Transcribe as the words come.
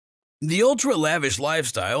The ultra-lavish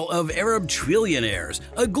lifestyle of Arab trillionaires,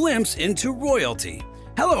 a glimpse into royalty.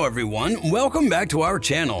 Hello everyone, welcome back to our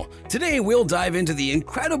channel. Today we'll dive into the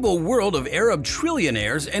incredible world of Arab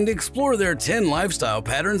trillionaires and explore their 10 lifestyle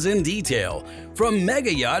patterns in detail. From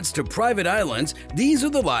mega-yachts to private islands, these are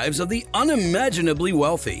the lives of the unimaginably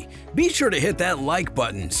wealthy. Be sure to hit that like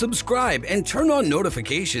button, subscribe, and turn on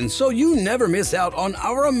notifications so you never miss out on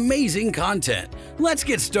our amazing content. Let's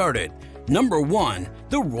get started. Number 1.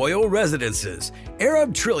 The Royal Residences.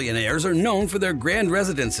 Arab trillionaires are known for their grand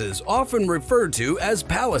residences, often referred to as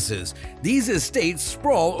palaces. These estates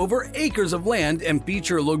sprawl over acres of land and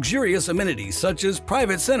feature luxurious amenities such as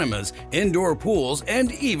private cinemas, indoor pools,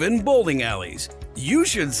 and even bowling alleys. You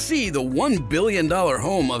should see the $1 billion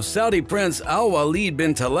home of Saudi Prince Al-Walid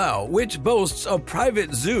bin Talal, which boasts a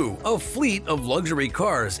private zoo, a fleet of luxury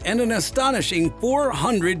cars, and an astonishing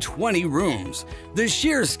 420 rooms. The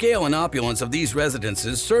sheer scale and opulence of these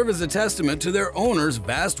residences serve as a testament to their owners'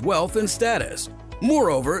 vast wealth and status.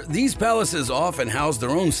 Moreover, these palaces often house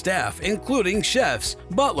their own staff, including chefs,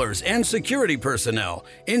 butlers, and security personnel,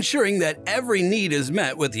 ensuring that every need is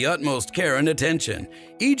met with the utmost care and attention.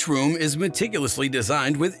 Each room is meticulously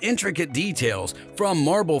designed with intricate details, from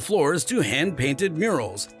marble floors to hand-painted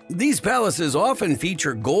murals. These palaces often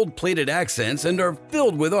feature gold-plated accents and are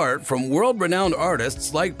filled with art from world-renowned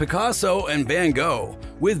artists like Picasso and Van Gogh.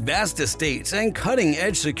 With vast estates and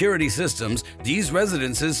cutting-edge security systems, these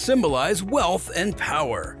residences symbolize wealth and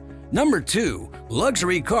power. Number 2.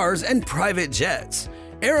 Luxury cars and private jets.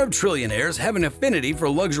 Arab trillionaires have an affinity for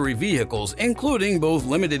luxury vehicles, including both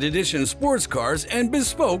limited edition sports cars and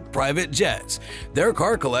bespoke private jets. Their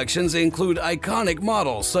car collections include iconic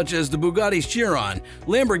models such as the Bugatti Chiron,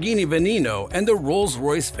 Lamborghini Veneno, and the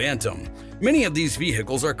Rolls-Royce Phantom. Many of these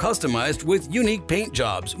vehicles are customized with unique paint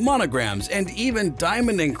jobs, monograms, and even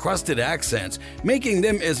diamond-encrusted accents, making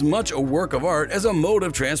them as much a work of art as a mode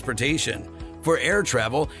of transportation. For air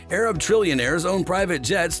travel, Arab trillionaires own private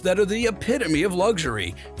jets that are the epitome of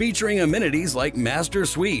luxury, featuring amenities like master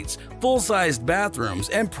suites, full-sized bathrooms,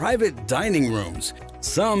 and private dining rooms.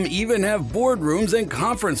 Some even have boardrooms and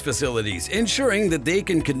conference facilities, ensuring that they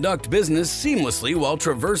can conduct business seamlessly while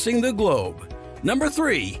traversing the globe. Number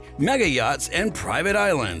 3. Mega-Yachts and Private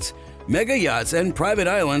Islands. Mega-yachts and private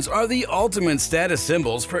islands are the ultimate status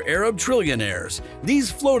symbols for Arab trillionaires.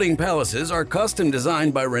 These floating palaces are custom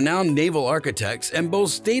designed by renowned naval architects and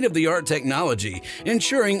boast state-of-the-art technology,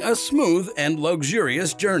 ensuring a smooth and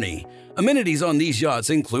luxurious journey. Amenities on these yachts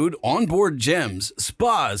include onboard gyms,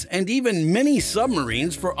 spas, and even mini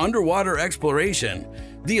submarines for underwater exploration.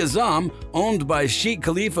 The Azam, owned by Sheikh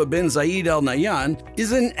Khalifa bin Zayed Al Nahyan,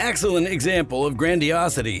 is an excellent example of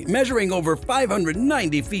grandiosity, measuring over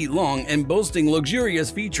 590 feet long and boasting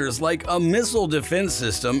luxurious features like a missile defense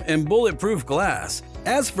system and bulletproof glass.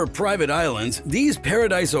 As for private islands, these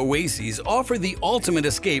paradise oases offer the ultimate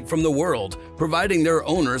escape from the world, providing their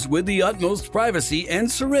owners with the utmost privacy and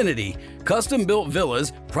serenity. Custom-built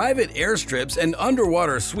villas, private airstrips, and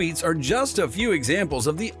underwater suites are just a few examples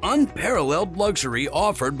of the unparalleled luxury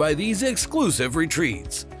offered by these exclusive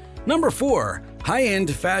retreats. Number 4. High-end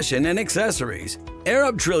fashion and accessories.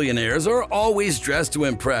 Arab trillionaires are always dressed to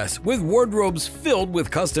impress, with wardrobes filled with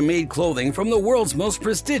custom-made clothing from the world's most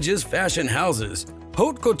prestigious fashion houses.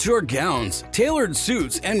 Haute couture gowns, tailored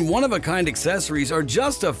suits, and one-of-a-kind accessories are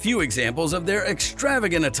just a few examples of their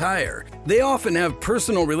extravagant attire. They often have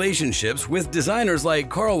personal relationships with designers like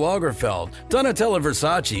Karl Lagerfeld, Donatella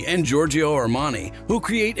Versace, and Giorgio Armani, who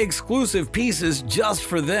create exclusive pieces just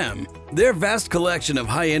for them. Their vast collection of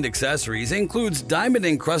high-end accessories includes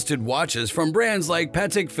diamond-encrusted watches from brands like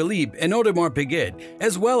Patek Philippe and Audemars Piguet,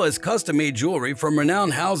 as well as custom-made jewelry from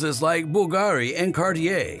renowned houses like Bulgari and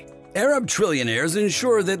Cartier. Arab trillionaires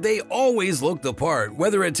ensure that they always look the part,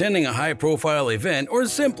 whether attending a high-profile event or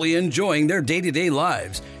simply enjoying their day-to-day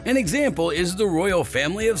lives. An example is the royal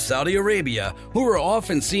family of Saudi Arabia, who are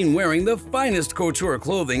often seen wearing the finest couture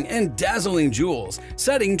clothing and dazzling jewels,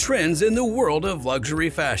 setting trends in the world of luxury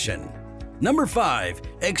fashion. Number 5.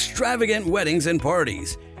 Extravagant weddings and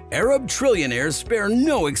parties. Arab trillionaires spare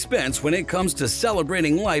no expense when it comes to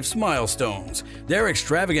celebrating life's milestones. Their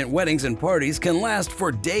extravagant weddings and parties can last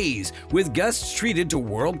for days, with guests treated to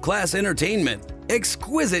world-class entertainment,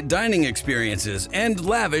 exquisite dining experiences, and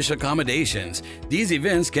lavish accommodations. These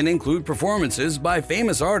events can include performances by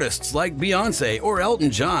famous artists like Beyoncé or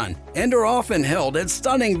Elton John, and are often held at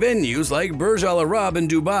stunning venues like Burj Al Arab in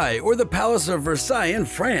Dubai or the Palace of Versailles in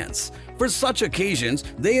France. For such occasions,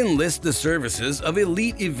 they enlist the services of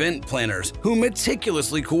elite event planners who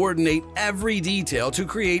meticulously coordinate every detail to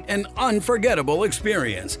create an unforgettable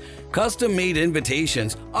experience. Custom-made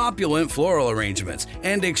invitations, opulent floral arrangements,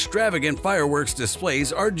 and extravagant fireworks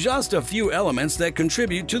displays are just a few elements that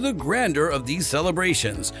contribute to the grandeur of these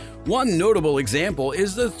celebrations. One notable example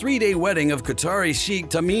is the three-day wedding of Qatari Sheikh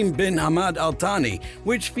Tamim bin Hamad Al Thani,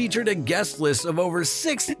 which featured a guest list of over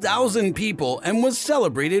 6,000 people and was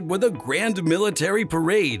celebrated with a grand military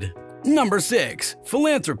parade. Number 6.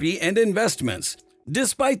 Philanthropy and Investments.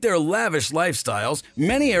 Despite their lavish lifestyles,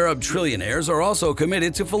 many Arab trillionaires are also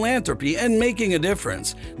committed to philanthropy and making a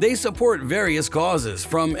difference. They support various causes,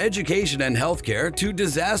 from education and healthcare to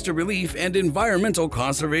disaster relief and environmental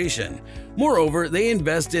conservation. Moreover, they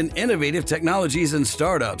invest in innovative technologies and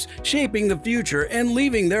startups, shaping the future and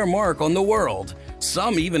leaving their mark on the world.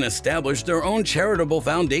 Some even establish their own charitable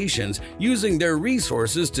foundations, using their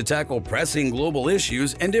resources to tackle pressing global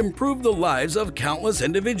issues and improve the lives of countless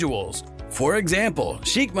individuals. For example,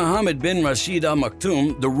 Sheikh Mohammed bin Rashid Al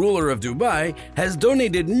Maktoum, the ruler of Dubai, has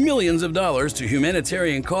donated millions of dollars to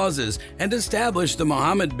humanitarian causes and established the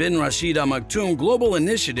Mohammed bin Rashid Al Maktoum Global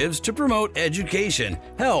Initiatives to promote education,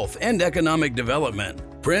 health, and economic development.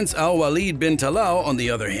 Prince Al-Walid bin Talal, on the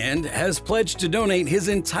other hand, has pledged to donate his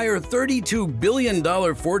entire $32 billion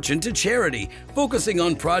fortune to charity, focusing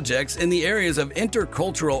on projects in the areas of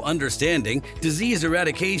intercultural understanding, disease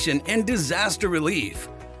eradication, and disaster relief.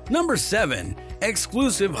 Number 7.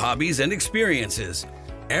 Exclusive hobbies and experiences.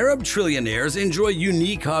 Arab trillionaires enjoy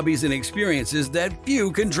unique hobbies and experiences that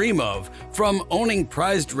few can dream of. From owning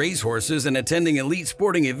prized racehorses and attending elite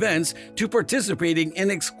sporting events to participating in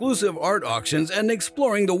exclusive art auctions and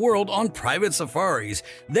exploring the world on private safaris,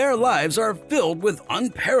 their lives are filled with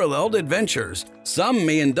unparalleled adventures. Some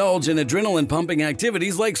may indulge in adrenaline-pumping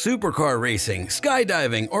activities like supercar racing,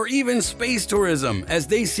 skydiving, or even space tourism as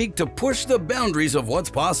they seek to push the boundaries of what's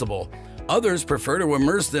possible. Others prefer to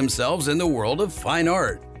immerse themselves in the world of fine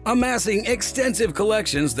art, amassing extensive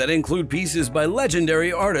collections that include pieces by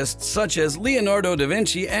legendary artists such as Leonardo da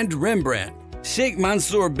Vinci and Rembrandt. Sheikh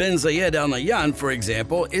Mansour bin Zayed Al Nahyan, for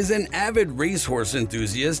example, is an avid racehorse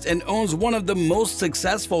enthusiast and owns one of the most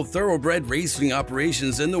successful thoroughbred racing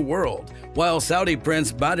operations in the world, while Saudi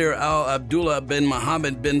Prince Badr Al Abdullah bin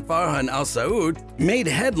Mohammed bin Farhan Al Saud made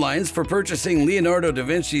headlines for purchasing Leonardo da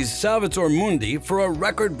Vinci's Salvator Mundi for a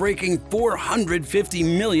record-breaking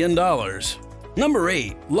 $450 million. Number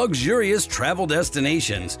 8. Luxurious travel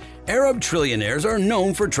destinations. Arab trillionaires are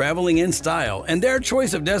known for traveling in style, and their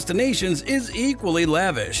choice of destinations is equally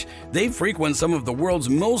lavish. They frequent some of the world's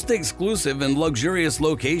most exclusive and luxurious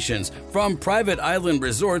locations, from private island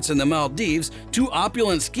resorts in the Maldives to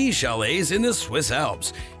opulent ski chalets in the Swiss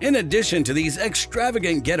Alps. In addition to these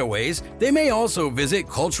extravagant getaways, they may also visit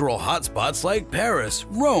cultural hotspots like Paris,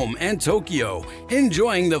 Rome, and Tokyo,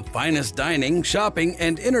 enjoying the finest dining, shopping,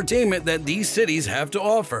 and entertainment that these cities have to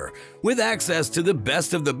offer. With access to the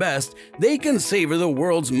best of the best, they can savor the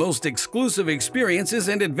world's most exclusive experiences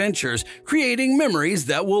and adventures, creating memories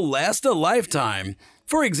that will last a lifetime.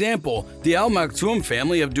 For example, the Al Maktoum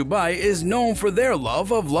family of Dubai is known for their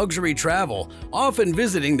love of luxury travel, often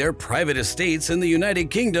visiting their private estates in the United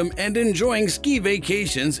Kingdom and enjoying ski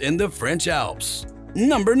vacations in the French Alps.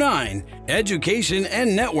 Number 9. Education and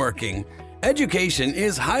networking. Education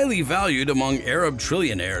is highly valued among Arab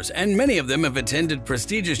trillionaires, and many of them have attended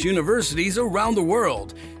prestigious universities around the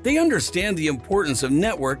world. They understand the importance of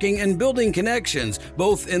networking and building connections,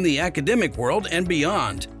 both in the academic world and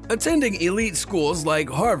beyond. Attending elite schools like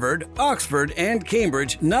Harvard, Oxford, and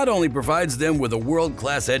Cambridge not only provides them with a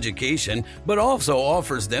world-class education, but also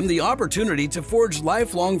offers them the opportunity to forge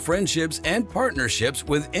lifelong friendships and partnerships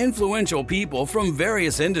with influential people from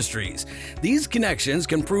various industries. These connections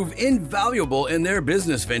can prove invaluable in their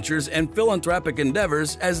business ventures and philanthropic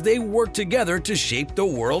endeavors as they work together to shape the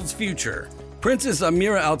world's future. Princess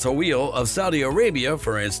Amira Al Tawil of Saudi Arabia,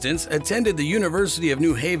 for instance, attended the University of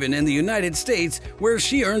New Haven in the United States, where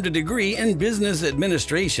she earned a degree in business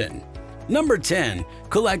administration. Number 10.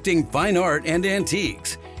 Collecting fine art and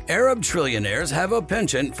antiques. Arab trillionaires have a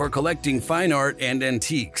penchant for collecting fine art and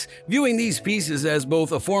antiques, viewing these pieces as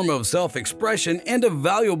both a form of self-expression and a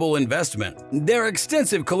valuable investment. Their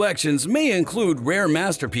extensive collections may include rare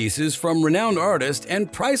masterpieces from renowned artists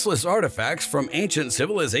and priceless artifacts from ancient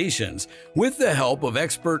civilizations. With the help of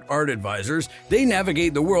expert art advisors, they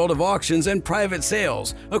navigate the world of auctions and private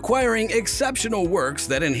sales, acquiring exceptional works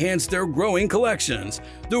that enhance their growing collections.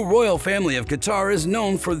 The royal family of Qatar is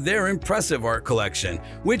known for their impressive art collection,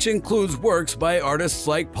 which includes works by artists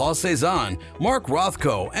like Paul Cézanne, Mark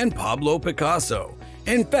Rothko, and Pablo Picasso.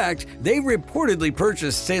 In fact, they reportedly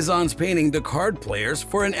purchased Cézanne's painting The Card Players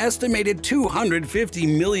for an estimated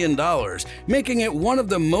 $250 million, making it one of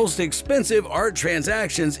the most expensive art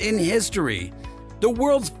transactions in history. The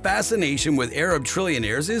world's fascination with Arab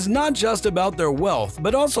trillionaires is not just about their wealth,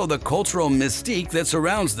 but also the cultural mystique that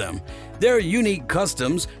surrounds them. Their unique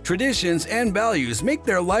customs, traditions, and values make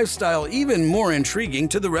their lifestyle even more intriguing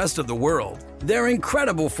to the rest of the world. Their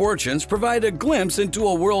incredible fortunes provide a glimpse into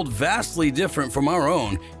a world vastly different from our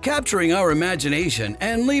own, capturing our imagination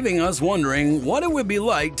and leaving us wondering what it would be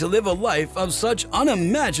like to live a life of such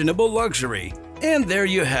unimaginable luxury. And there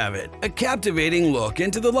you have it, a captivating look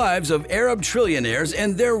into the lives of Arab trillionaires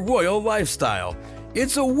and their royal lifestyle.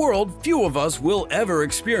 It's a world few of us will ever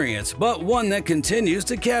experience, but one that continues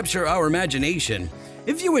to capture our imagination.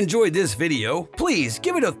 If you enjoyed this video, please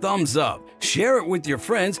give it a thumbs up, share it with your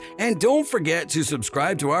friends, and don't forget to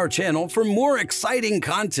subscribe to our channel for more exciting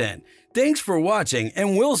content. Thanks for watching,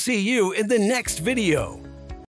 and we'll see you in the next video.